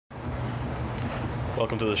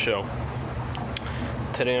welcome to the show.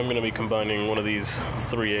 Today I'm going to be combining one of these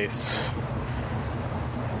 3/8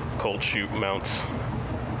 cold shoot mounts,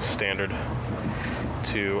 standard,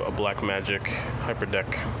 to a Blackmagic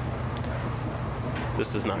Hyperdeck.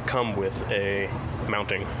 This does not come with a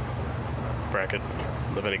mounting bracket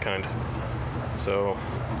of any kind, so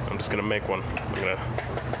I'm just going to make one. I'm going to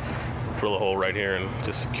drill a hole right here and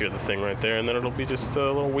just secure the thing right there, and then it'll be just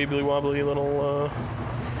a little weebly wobbly little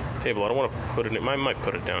table. I don't want to put it in, I might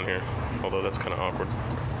put it down here, although that's kind of awkward.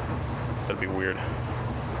 That'd be weird.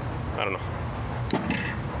 I don't know.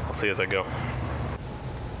 I'll see as I go.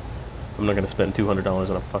 I'm not going to spend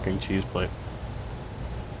 $200 on a fucking cheese plate.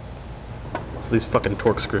 So these fucking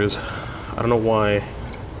torque screws, I don't know why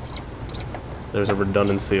there's a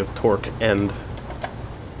redundancy of torque and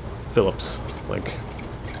Phillips. Like,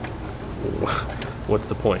 what's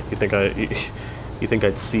the point? You think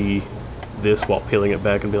I'd see this while peeling it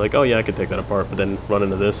back and be like, oh yeah, I could take that apart, but then run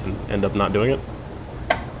into this and end up not doing it?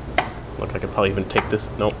 Look, I could probably even take this.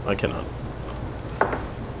 Nope, I cannot.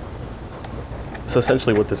 So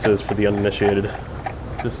essentially what this is for the uninitiated,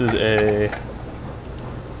 this is a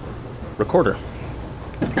recorder.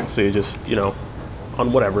 So you just, you know,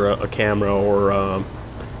 on whatever, a camera or a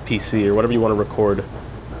PC or whatever you want to record,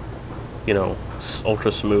 you know,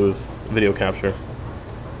 ultra smooth video capture.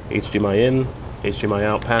 HDMI in, HDMI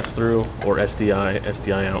out, pass through, or SDI,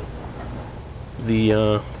 SDI out.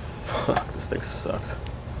 The, fuck, this thing sucks.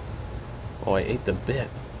 Oh, I ate the bit.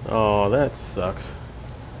 Oh, that sucks.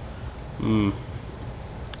 Let's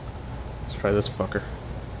try this fucker.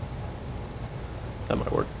 That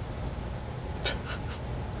might work.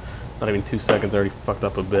 Not even 2 seconds, I already fucked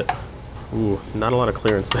up a bit. Ooh, not a lot of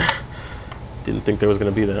clearance there. Didn't think there was gonna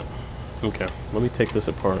be that. Okay, let me take this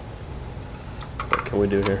apart. What can we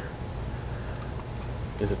do here?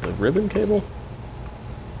 Is it the ribbon cable?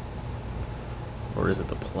 Or is it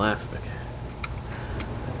the plastic?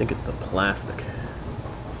 I think it's the plastic.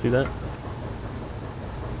 See that?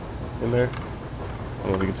 In there? I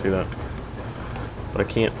don't know if you can see that. But I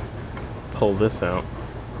can't pull this out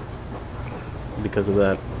because of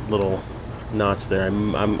that little notch there.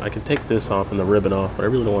 I can take this off and the ribbon off, but I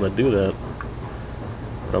really don't want to do that.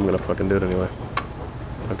 But I'm gonna fucking do it anyway.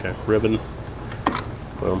 Okay, ribbon.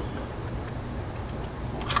 Boom.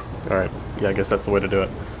 Alright, yeah, I guess that's the way to do it.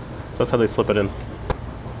 So that's how they slip it in.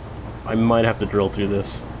 I might have to drill through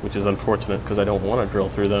this, which is unfortunate because I don't want to drill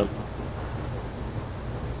through that.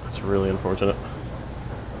 That's really unfortunate.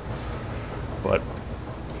 But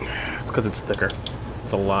it's because it's thicker.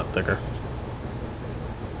 It's a lot thicker.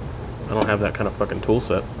 I don't have that kind of fucking tool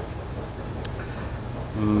set.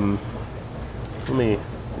 Let me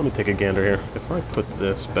take a gander here. If I put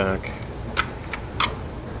this back,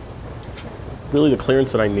 really the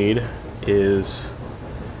clearance that I need is,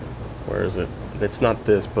 where is it? It's not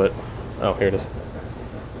this, but oh, here it is.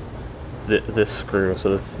 This screw.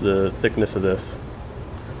 So the thickness of this.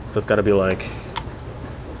 So it's got to be like,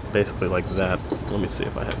 basically like that. Let me see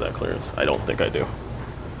if I have that clearance. I don't think I do.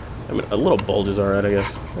 I mean, a little bulge is alright, I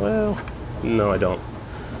guess. Well, no, I don't,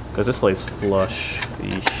 because this lays flush.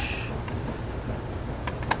 Eesh.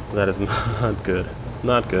 That is not good.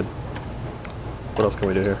 Not good. What else can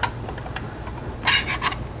we do here?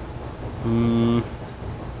 I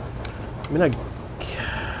mean,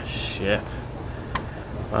 shit.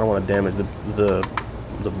 I don't want to damage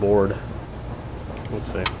the board.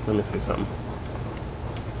 Let's see. Let me see something.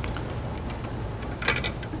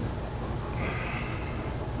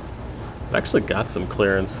 I've actually got some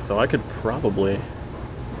clearance, so I could probably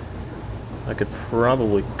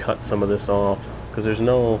cut some of this off, because there's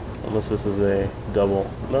no, unless this is a double.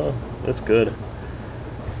 No, it's good.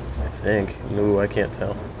 I think. No, I can't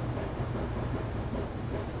tell.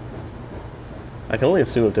 I can only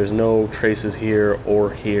assume if there's no traces here or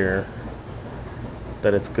here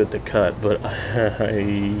that it's good to cut, but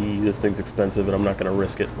this thing's expensive and I'm not going to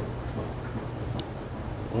risk it.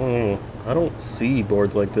 I don't see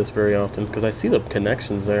boards like this very often because I see the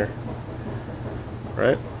connections there.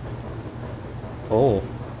 Right? Oh.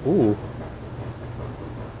 Ooh.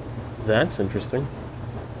 That's interesting.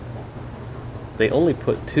 They only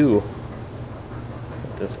put two.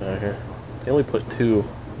 Put this out here. They only put 2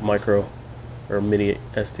 micro or mini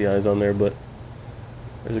SDIs on there, but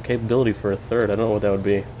there's a capability for a third. I don't know what that would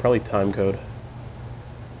be. Probably time code.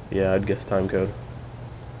 Yeah, I'd guess time code.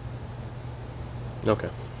 Okay.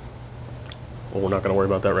 Well, we're not going to worry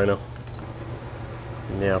about that right now.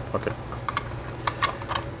 Yeah, fuck it.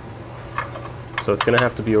 So it's going to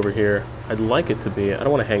have to be over here. I'd like it to be, I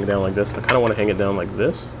don't want to hang it down like this. I kind of want to hang it down like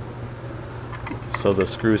this. So the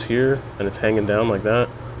screw's here, and it's hanging down like that.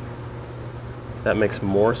 That makes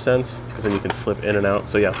more sense because then you can slip in and out.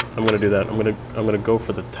 So yeah, I'm gonna do that. I'm gonna go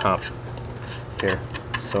for the top here.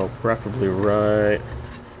 So preferably right.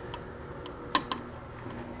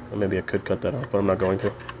 Or maybe I could cut that off, but I'm not going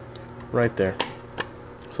to. Right there.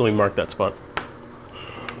 So let me mark that spot.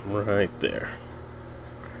 Right there.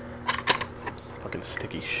 Fucking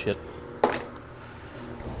sticky shit.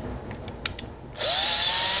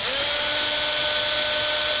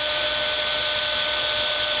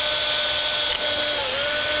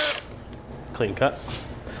 Clean cut.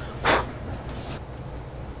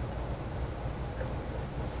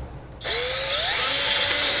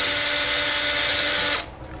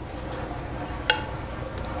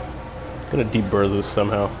 I'm gonna deburr this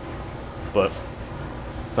somehow, but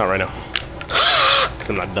not right now, because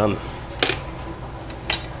I'm not done.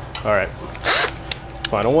 All right,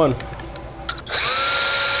 final one.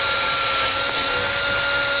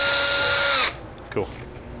 Cool.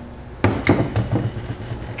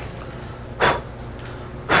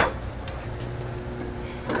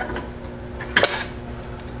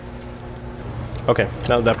 Okay,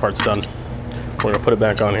 now that part's done, we're gonna put it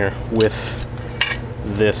back on here with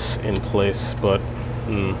this in place, but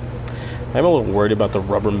I'm a little worried about the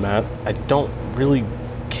rubber mat. I don't really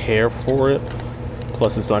care for it.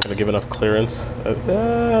 Plus, it's not going to give enough clearance.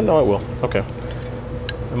 No, it will. Okay.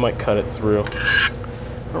 I might cut it through.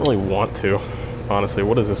 I don't really want to, honestly.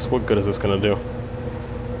 What is this? What good is this going to do?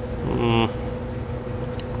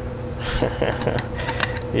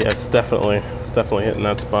 Yeah, it's definitely hitting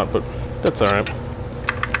that spot, but that's all right.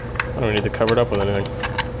 I don't need to cover it up with anything.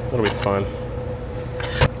 That'll be fine.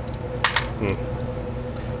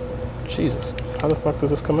 Jesus, how the fuck does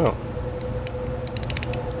this come out?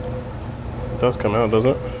 It does come out,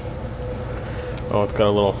 doesn't it? Oh, it's got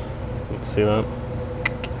a little, let's see that.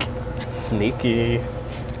 Sneaky.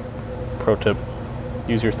 Pro tip,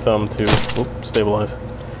 use your thumb to stabilize.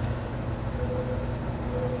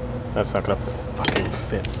 That's not gonna fucking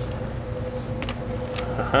fit.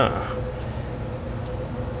 Haha.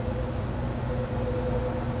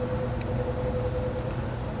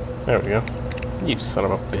 There we go. You son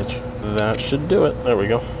of a bitch. That should do it. There we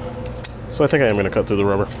go. So I think I am going to cut through the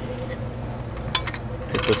rubber.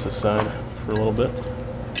 Put this aside for a little bit.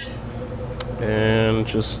 And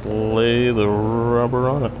just lay the rubber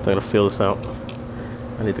on it. I'm going to feel this out.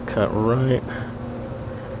 I need to cut right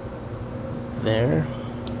there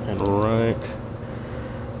and right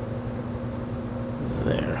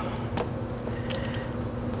there.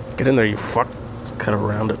 Get in there, you fuck. Let's cut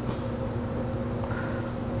around it.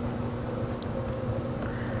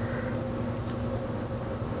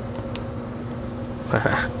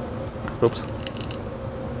 Oops.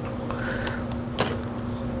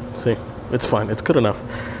 See, it's fine. It's good enough.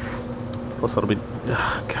 Plus, that'll be.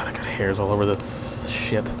 God, I got hairs all over this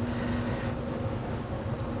shit.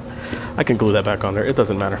 I can glue that back on there. It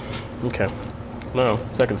doesn't matter. Okay. No,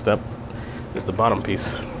 second step is the bottom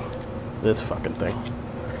piece. This fucking thing.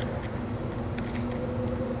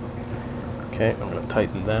 Okay, I'm gonna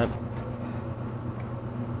tighten that.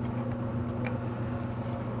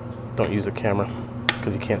 Don't use the camera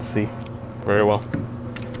because you can't see very well.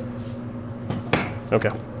 Okay,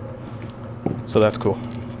 so that's cool.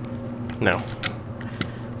 Now,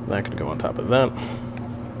 that could go on top of that.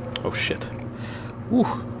 Oh shit. Woo.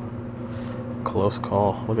 Close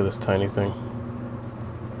call. Look at this tiny thing.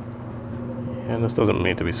 And this doesn't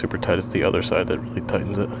mean to be super tight. It's the other side that really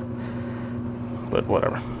tightens it. But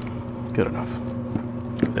whatever. Good enough.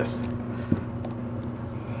 This.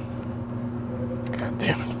 God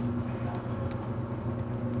damn it.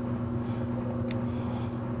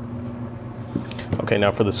 Okay,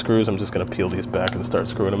 now for the screws, I'm just going to peel these back and start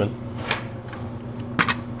screwing them in.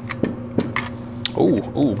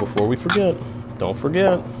 Oh, before we forget, don't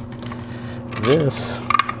forget, this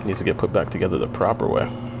needs to get put back together the proper way.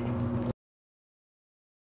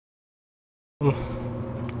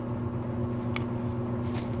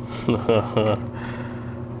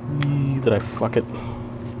 Did I fuck it?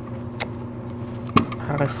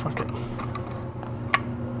 How did I fuck it?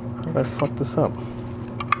 How did I fuck this up?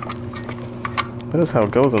 That is how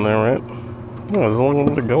it goes in there, right? No, there's a little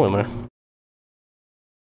bit to go in there.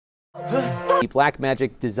 The Black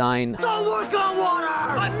Magic design Don't work on water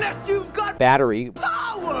unless you've got battery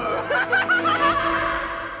power.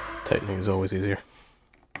 Tightening is always easier.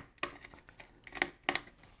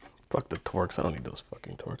 Fuck the Torx, I don't need those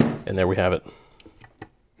fucking Torx. And there we have it.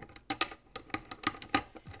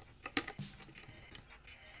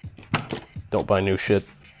 Don't buy new shit,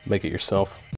 make it yourself.